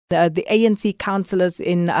The ANC councillors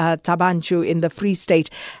in Thaba Nchu in the Free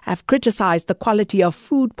State have criticised the quality of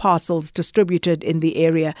food parcels distributed in the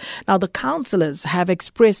area. Now, the councillors have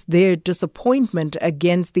expressed their disappointment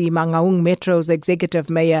against the Mangaung Metro's executive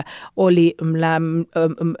mayor, Oli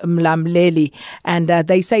Mlamleli, and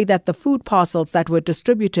they say that the food parcels that were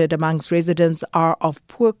distributed amongst residents are of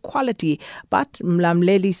poor quality. But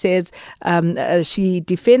Mlamleli says she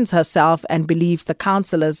defends herself and believes the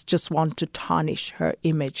councillors just want to tarnish her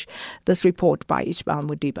image. This report by Ishmael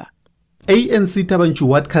Mudiba. ANC Thaba Nchu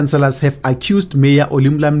ward councillors have accused Mayor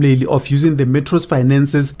Oli Mlamleli of using the metro's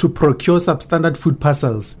finances to procure substandard food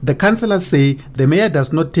parcels. The councillors say the mayor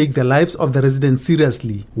does not take the lives of the residents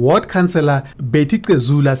seriously. Ward councillor Betty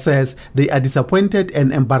Kezula says they are disappointed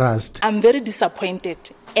and embarrassed. I'm very disappointed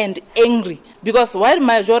and angry because what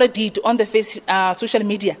majority did on the social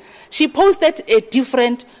media, she posted a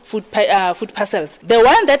different food parcels. The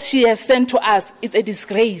one that she has sent to us is a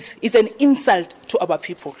disgrace, it's an insult to our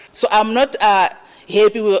people. So I'm not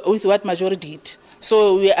happy with what majority did.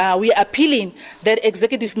 So we are appealing that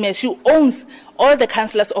executive mayor, she owns all the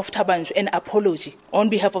councillors of Thaba Nchu an apology on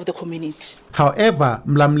behalf of the community. However,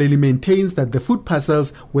 Mlamleli maintains that the food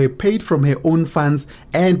parcels were paid from her own funds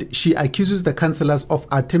and she accuses the councillors of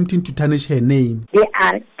attempting to tarnish her name. They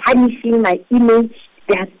are tarnishing my image.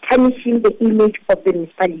 They are tarnishing the image of the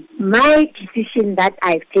municipality. My decision that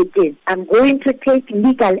I've taken, I'm going to take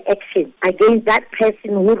legal action against that person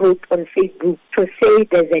who wrote on Facebook to say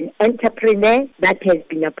there's an entrepreneur that has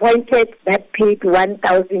been appointed that paid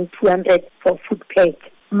 1,200 for food peg.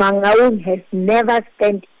 Mangaung has never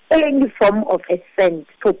spent any form of a cent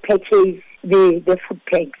to purchase the food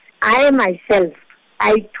pegs. I myself,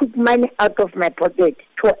 I took money out of my pocket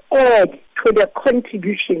to add to the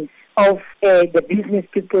contributions of the business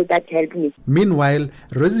people that helped me. Meanwhile,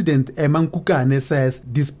 resident Emang Kukane says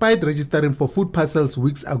despite registering for food parcels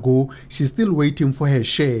weeks ago, she's still waiting for her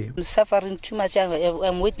share. I'm suffering too much.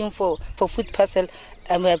 I'm waiting for food parcel.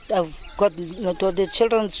 I've got the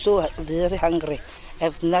children so very hungry. I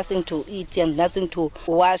have nothing to eat and nothing to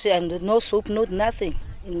wash and no soap, no nothing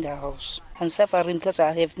in the house. I'm suffering because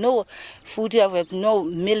I have no food, I have no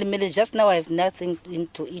meal. Just now I have nothing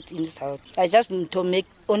to eat in this house. I just to make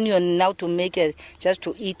onion now to make it just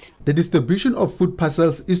to eat. The distribution of food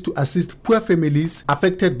parcels is to assist poor families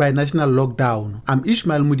affected by national lockdown. I'm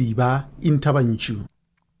Ishmael Mudiba in Thaba Nchu.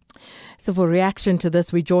 So for reaction to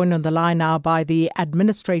this, we join on the line now by the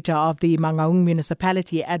administrator of the Mangaung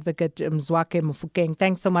Municipality, Advocate Mzwakhe Mofokeng.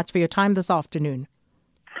 Thanks so much for your time this afternoon.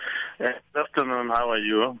 Good afternoon. How are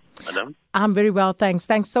you, madam? I'm very well, thanks.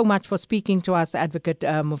 Thanks so much for speaking to us, Advocate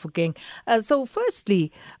Mofokeng. So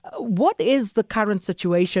firstly, what is the current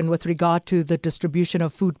situation with regard to the distribution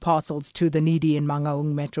of food parcels to the needy in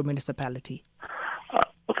Mangaung Metro Municipality?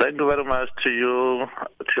 Thank you very much to you,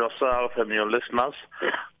 to yourself and your listeners.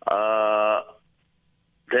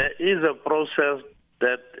 There is a process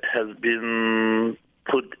that has been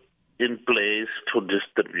put in place to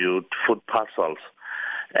distribute food parcels.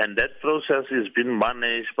 And that process is being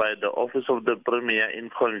managed by the Office of the Premier in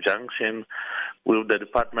conjunction with the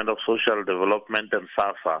Department of Social Development and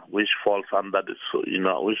SASSA, which falls under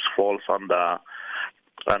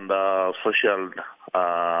Social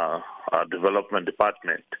Development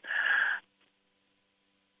Department.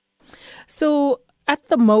 So, at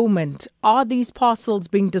the moment, are these parcels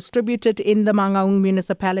being distributed in the Mangaung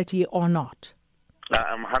municipality or not?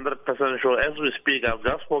 I'm 100% sure. As we speak, I've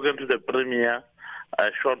just spoken to the Premier a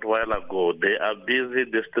short while ago. They are busy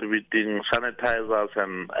distributing sanitizers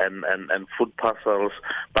and food parcels,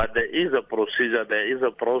 but there is a procedure, there is a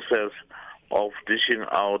process of dishing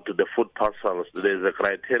out the food parcels. There is a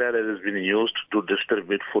criteria that has been used to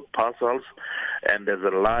distribute food parcels, and there's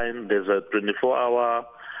a line, there's a 24-hour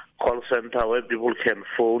call center where people can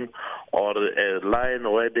phone, or a line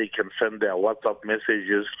where they can send their WhatsApp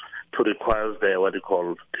messages to request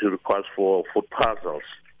for food parcels.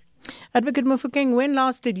 Advocate Mofokeng, when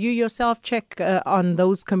last did you yourself check on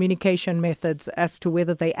those communication methods as to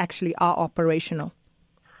whether they actually are operational?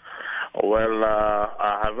 Well,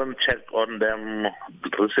 I haven't checked on them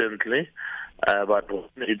recently, but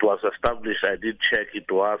when it was established, I did check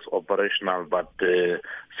it was operational, but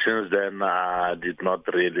since then I did not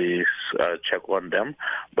really check on them.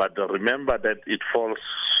 But remember that it falls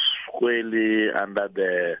squarely under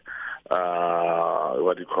the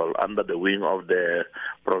under the wing of the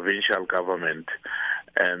provincial government,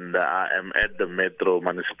 and I am at the Metro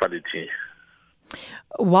municipality.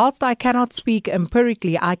 Whilst I cannot speak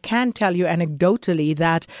empirically, I can tell you anecdotally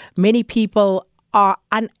that many people are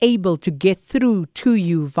unable to get through to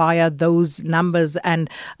you via those numbers and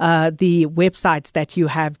the websites that you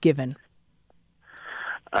have given.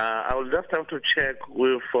 will just have to check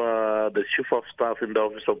with the Chief of Staff in the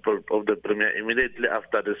Office of the Premier immediately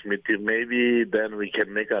after this meeting. Maybe then we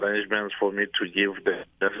can make arrangements for me to give the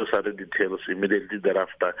necessary details immediately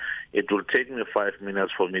thereafter. It will take me 5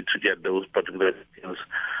 minutes for me to get those particular details.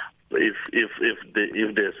 If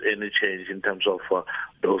there's any change in terms of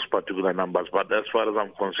those particular numbers. But as far as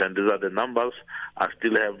I'm concerned, these are the numbers. I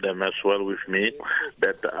still have them as well with me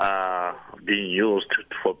that are being used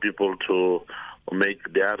for people to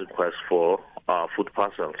make their requests for food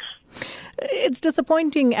parcels. It's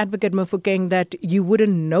disappointing, Advocate Mofokeng, that you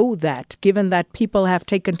wouldn't know that, given that people have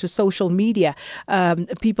taken to social media.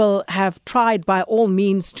 People have tried by all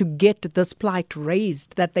means to get this plight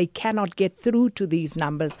raised, that they cannot get through to these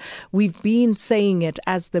numbers. We've been saying it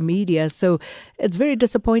as the media, so it's very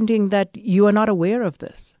disappointing that you are not aware of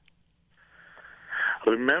this.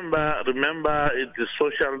 Remember, it is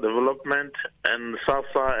social development and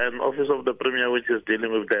SASSA and Office of the Premier which is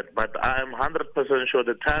dealing with that. But I am 100% sure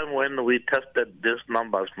the time when we tested these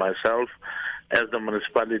numbers myself as the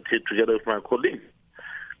municipality together with my colleagues,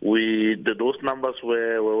 those numbers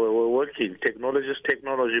were working. Technology is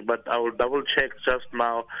technology, but I will double check just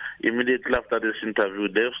now, immediately after this interview.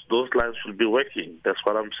 Those lines should be working. That's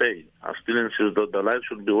what I'm saying. I still insist that the lines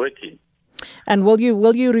should be working. And will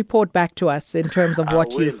you report back to us in terms of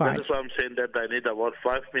what you find? That is why I'm saying that I need about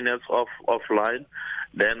 5 minutes offline.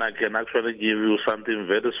 Then I can actually give you something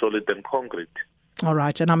very solid and concrete. All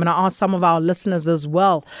right. And I'm going to ask some of our listeners as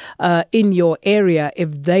well in your area if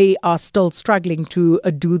they are still struggling to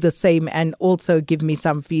do the same, and also give me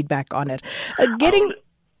some feedback on it.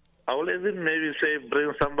 I will even maybe say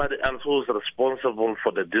bring somebody else who's responsible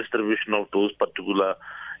for the distribution of those particular,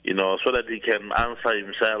 so that he can answer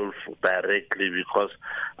himself directly, because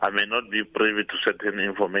I may not be privy to certain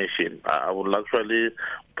information. I will actually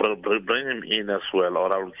bring him in as well,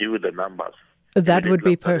 or I will give you the numbers. That would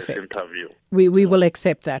be perfect. We will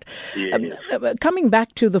accept that. Yes. Coming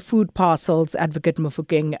back to the food parcels, Advocate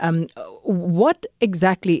Mofokeng, what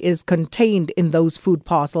exactly is contained in those food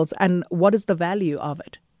parcels, and what is the value of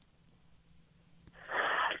it?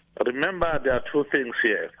 Remember, there are two things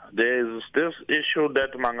here. There's this issue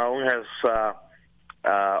that Mangaung has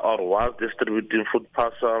or was distributing food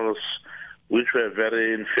parcels which were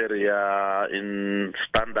very inferior in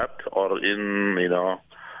standard or in,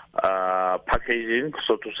 packaging,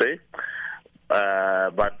 so to say.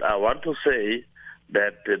 But I want to say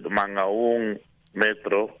that the Mangaung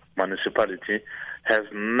Metro municipality has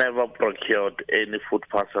never procured any food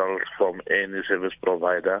parcels from any service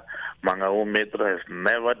provider. Mangaung Metro has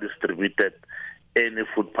never distributed any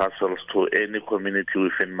food parcels to any community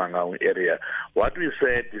within Mangaung area. What we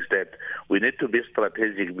said is that we need to be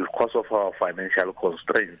strategic because of our financial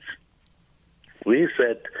constraints. We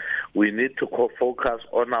said we need to focus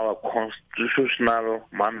on our constitutional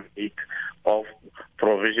mandate of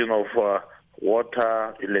provision of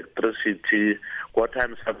water, electricity, water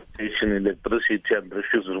and sanitation, electricity and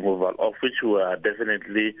refuse removal, of which we are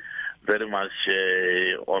definitely very much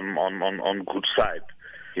on good side,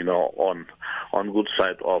 on good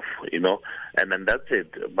side of, and then that's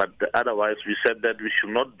it. But otherwise, we said that we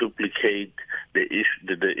should not duplicate the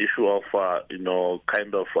issue of,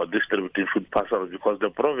 distributing food parcels, because the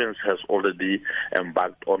province has already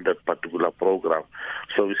embarked on that particular program.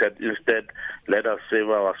 So we said instead, let us save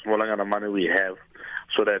our small amount of money we have,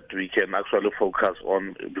 so that we can actually focus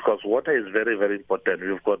on, because water is very, very important.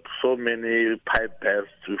 We've got so many pipe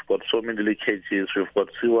bursts, we've got so many leakages, we've got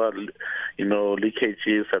sewer,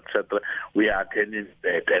 leakages, etc. We are attending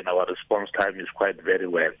that, and our response time is quite very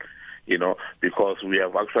well, because we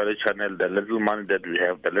have actually channeled the little money that we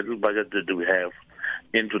have, the little budget that we have,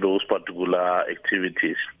 into those particular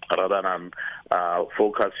activities, rather than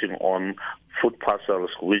focusing on food parcels,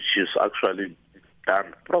 which is actually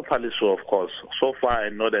done properly. So, of course, so far I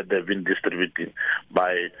know that they've been distributed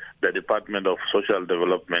by the Department of Social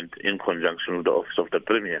Development in conjunction with the Office of the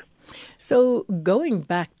Premier. So going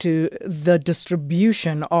back to the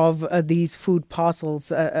distribution of these food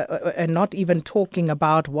parcels, and not even talking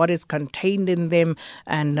about what is contained in them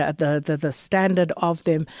and the standard of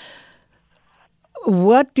them,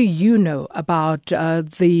 what do you know about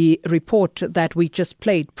the report that we just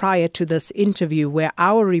played prior to this interview, where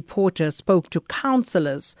our reporter spoke to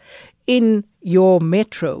councillors in your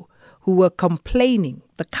metro who were complaining?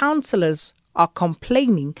 The councillors are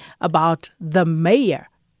complaining about the mayor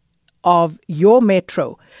of your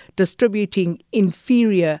metro distributing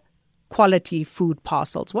inferior quality food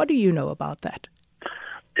parcels. What do you know about that?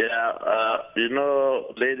 Yeah,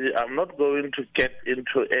 lady, I'm not going to get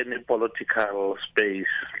into any political space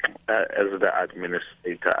as the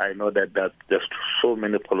administrator. I know that there's so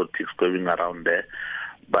many politics going around there.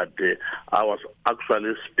 But I was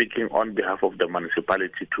actually speaking on behalf of the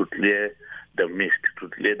municipality to clear the mist, to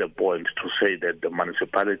clear the point, to say that the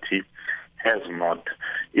municipality has not.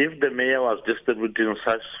 If the mayor was distributing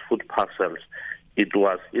such food parcels, it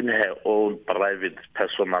was in her own private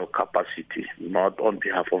personal capacity, not on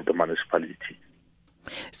behalf of the municipality.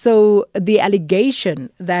 So the allegation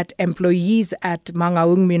that employees at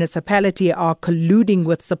Mangaung municipality are colluding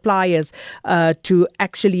with suppliers to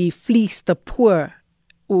actually fleece the poor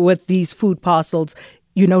with these food parcels,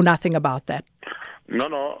 you know nothing about that?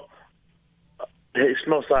 No. There is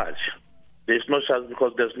no such. There is no such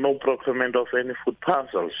because there's no procurement of any food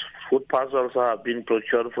parcels. Food parcels are being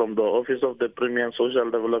procured from the Office of the Premier and Social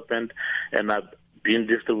Development and are being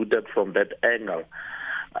distributed from that angle.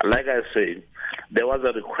 Like I say, there was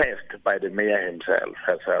a request by the mayor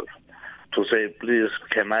herself, to say, please,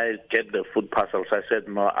 can I get the food parcels? I said,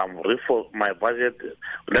 no, I'm for my budget.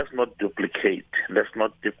 Let's not duplicate.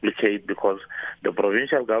 Because the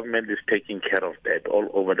provincial government is taking care of that all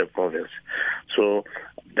over the province. So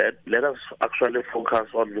that let us actually focus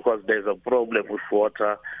on, because there's a problem with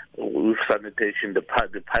water, with sanitation. The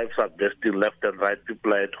pipes are bursting left and right.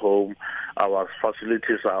 People are at home. Our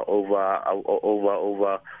facilities are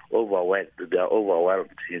overworked. They are overwhelmed,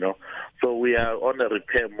 So we are on a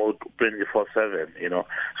repair mode 24/7,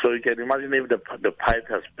 So you can imagine if the pipe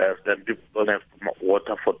has burst and people don't have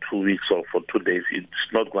water for 2 weeks or for 2 days,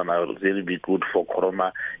 it's not going to really be good for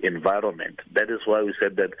corona environment. That is why we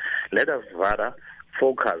said that let us rather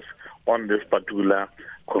focus on this particular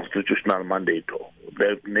constitutional mandate,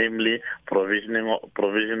 namely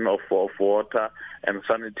provision of water and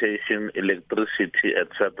sanitation, electricity,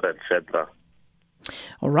 etc., etc.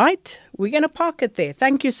 All right, we're going to park it there.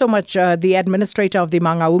 Thank you so much, the administrator of the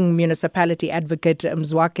Mangaung Municipality, Advocate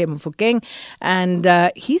Mzwakhe Mofokeng. And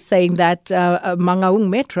he's saying that Mangaung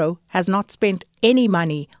Metro has not spent any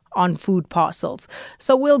money on food parcels.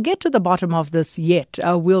 So we'll get to the bottom of this yet.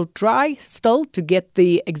 We'll try still to get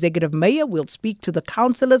the executive mayor. We'll speak to the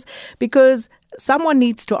councillors, because someone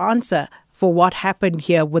needs to answer for what happened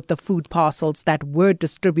here with the food parcels that were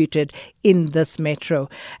distributed in this metro.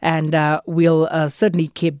 And we'll certainly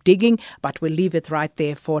keep digging, but we'll leave it right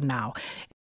there for now.